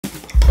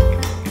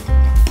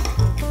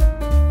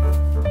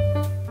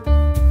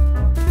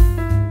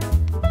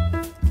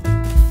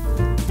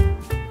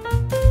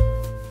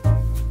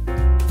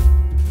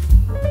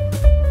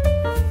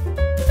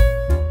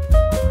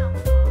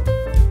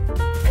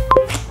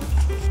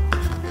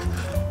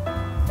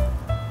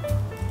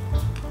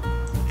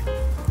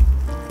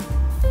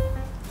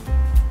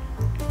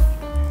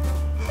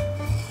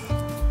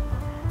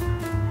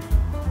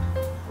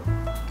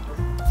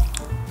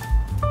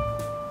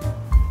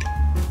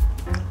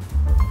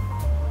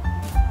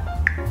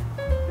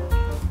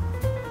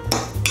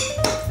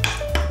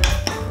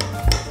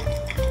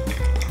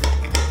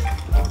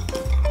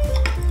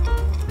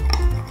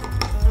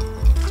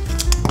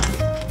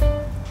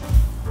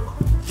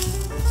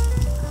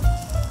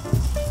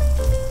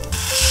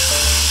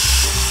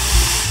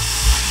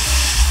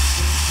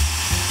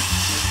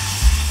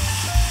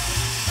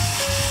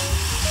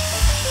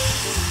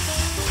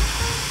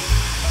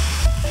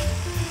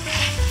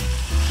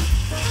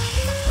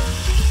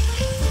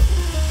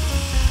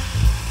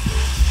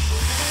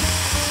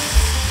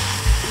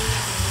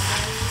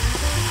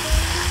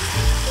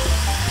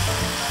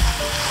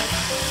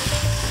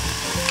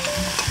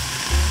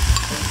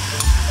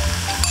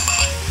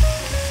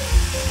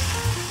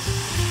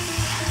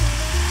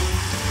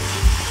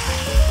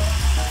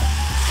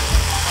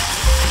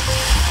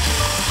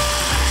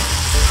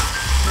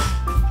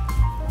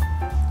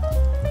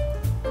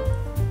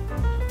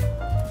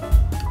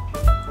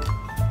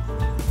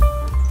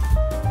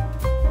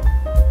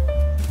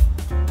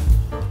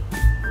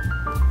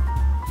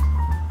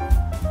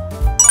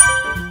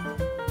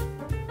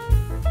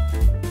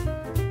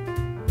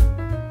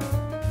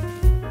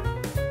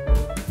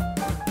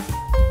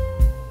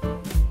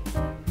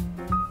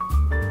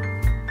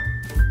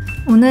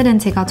오늘은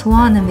제가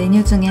좋아하는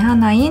메뉴 중에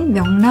하나인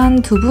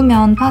명란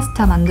두부면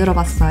파스타 만들어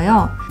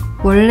봤어요.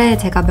 원래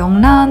제가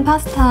명란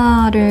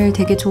파스타를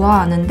되게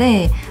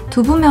좋아하는데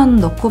두부면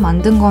넣고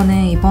만든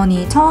거는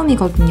이번이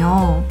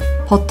처음이거든요.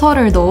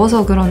 버터를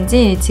넣어서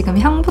그런지 지금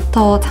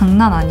향부터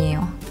장난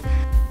아니에요.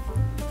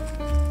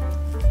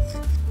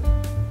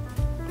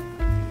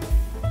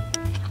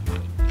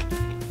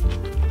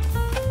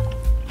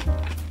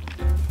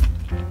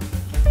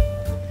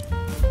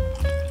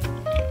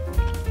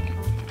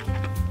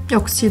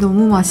 역시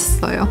너무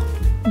맛있어요.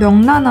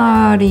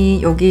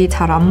 명란알이 여기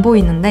잘 안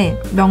보이는데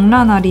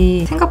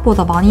명란알이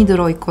생각보다 많이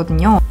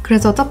들어있거든요.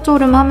 그래서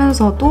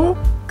짭조름하면서도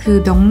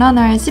그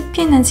명란알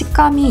씹히는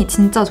식감이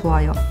진짜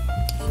좋아요.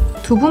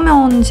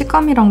 두부면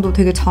식감이랑도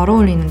되게 잘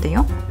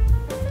어울리는데요?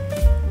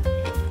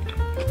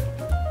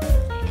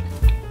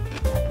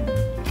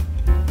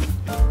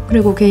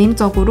 그리고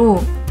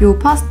개인적으로 이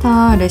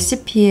파스타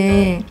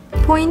레시피의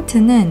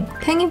포인트는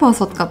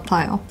팽이버섯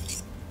같아요.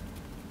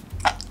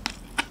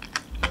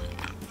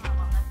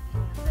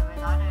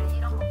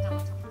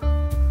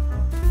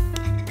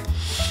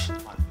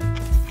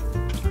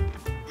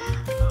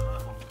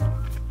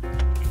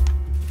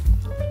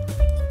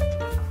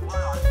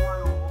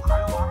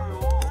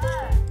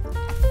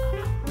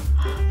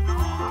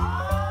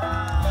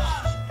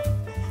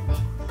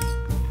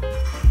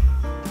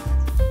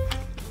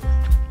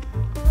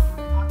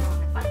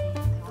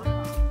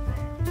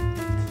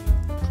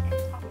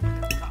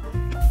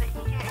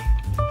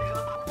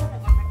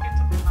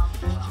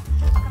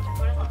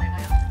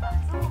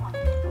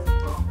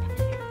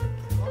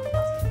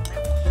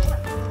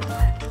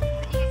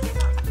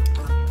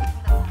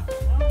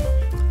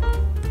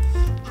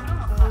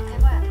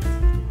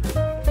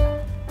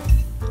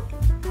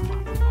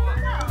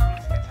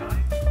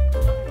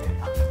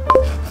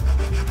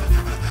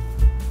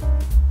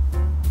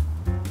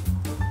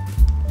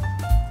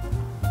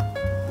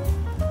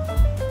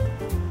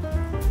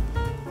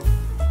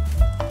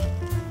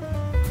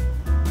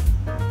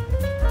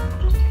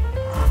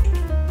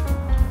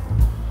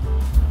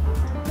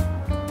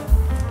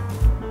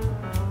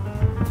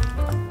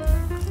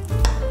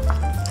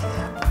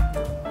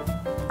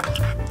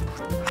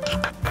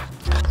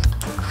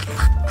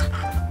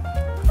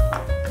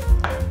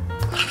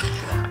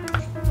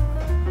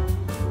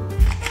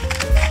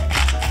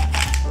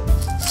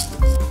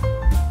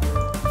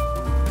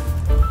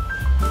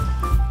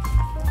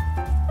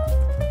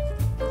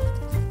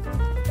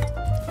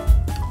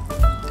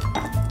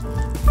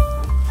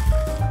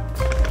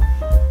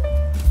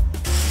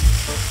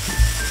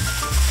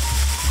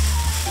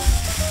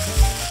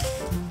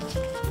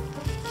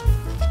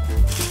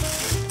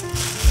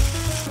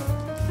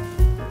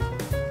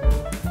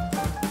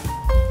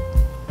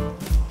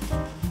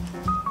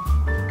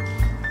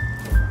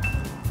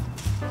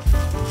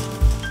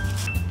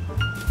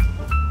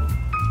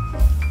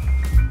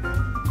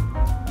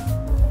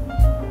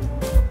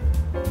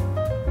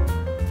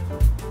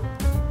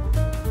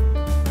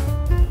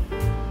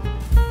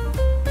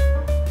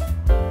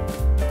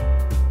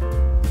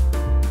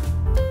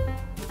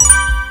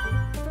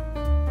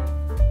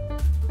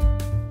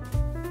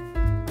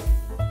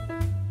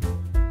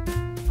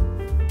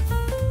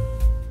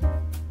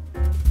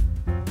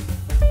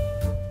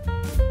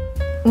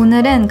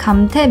 오늘은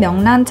감태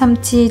명란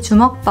참치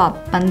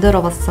주먹밥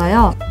만들어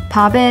봤어요.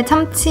 밥에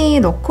참치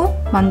넣고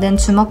만든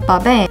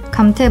주먹밥에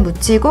감태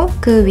묻히고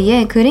그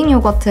위에 그릭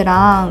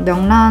요거트랑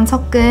명란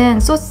섞은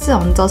소스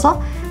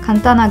얹어서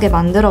간단하게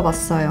만들어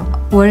봤어요.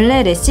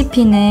 원래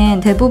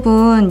레시피는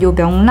대부분 요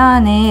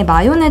명란에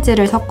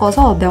마요네즈를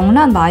섞어서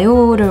명란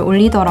마요를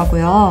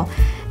올리더라고요.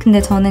 근데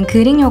저는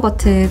그릭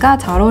요거트가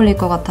잘 어울릴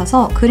것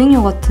같아서 그릭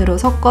요거트로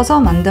섞어서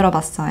만들어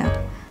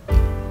봤어요.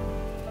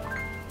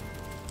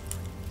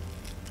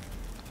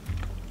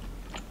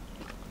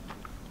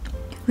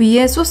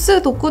 위에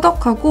소스도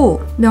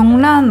꾸덕하고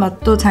명란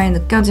맛도 잘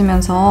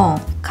느껴지면서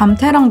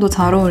감태랑도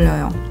잘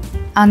어울려요.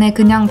 안에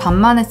그냥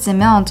밥만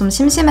했으면 좀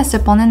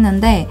심심했을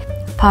뻔했는데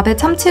밥에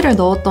참치를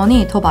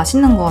넣었더니 더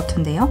맛있는 것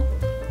같은데요?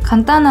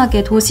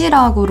 간단하게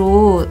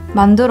도시락으로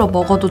만들어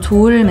먹어도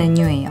좋을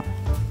메뉴예요.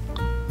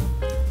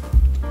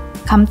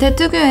 감태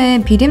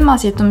특유의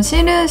비린맛이 좀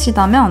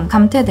싫으시다면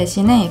감태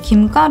대신에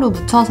김가루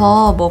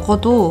묻혀서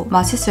먹어도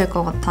맛있을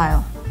것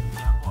같아요.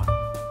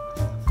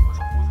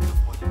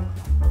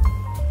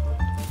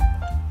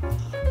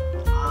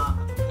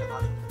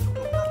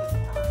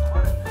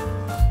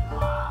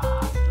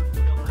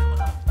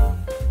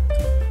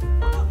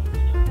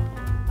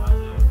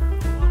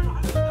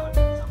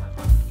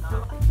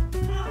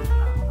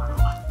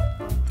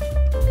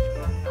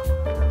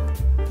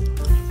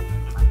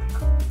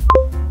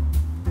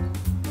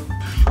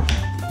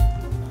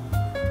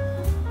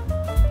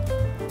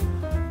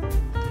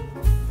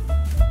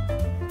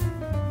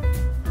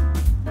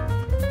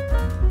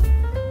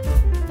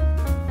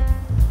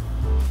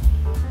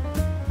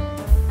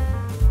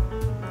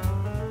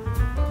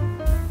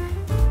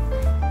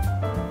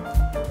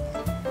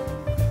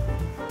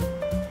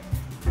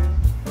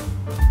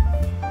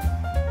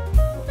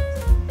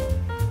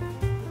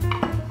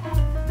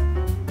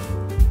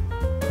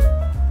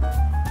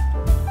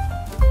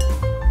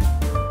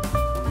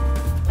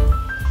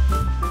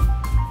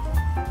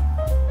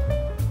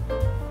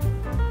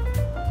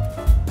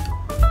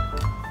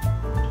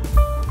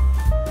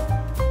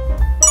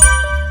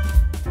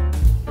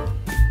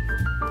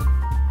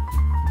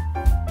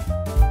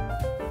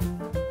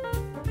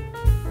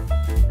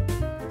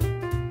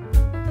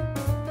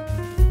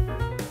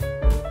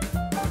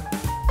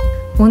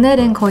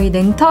 오늘은 거의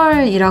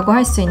냉털이라고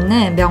할 수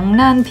있는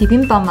명란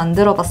비빔밥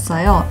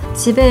만들어봤어요.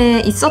 집에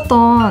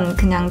있었던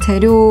그냥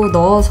재료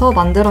넣어서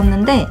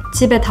만들었는데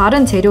집에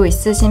다른 재료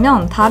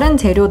있으시면 다른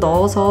재료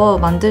넣어서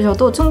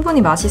만드셔도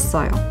충분히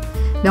맛있어요.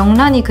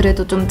 명란이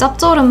그래도 좀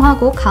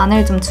짭조름하고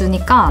간을 좀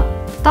주니까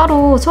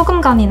따로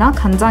소금 간이나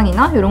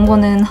간장이나 이런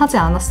거는 하지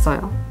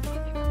않았어요.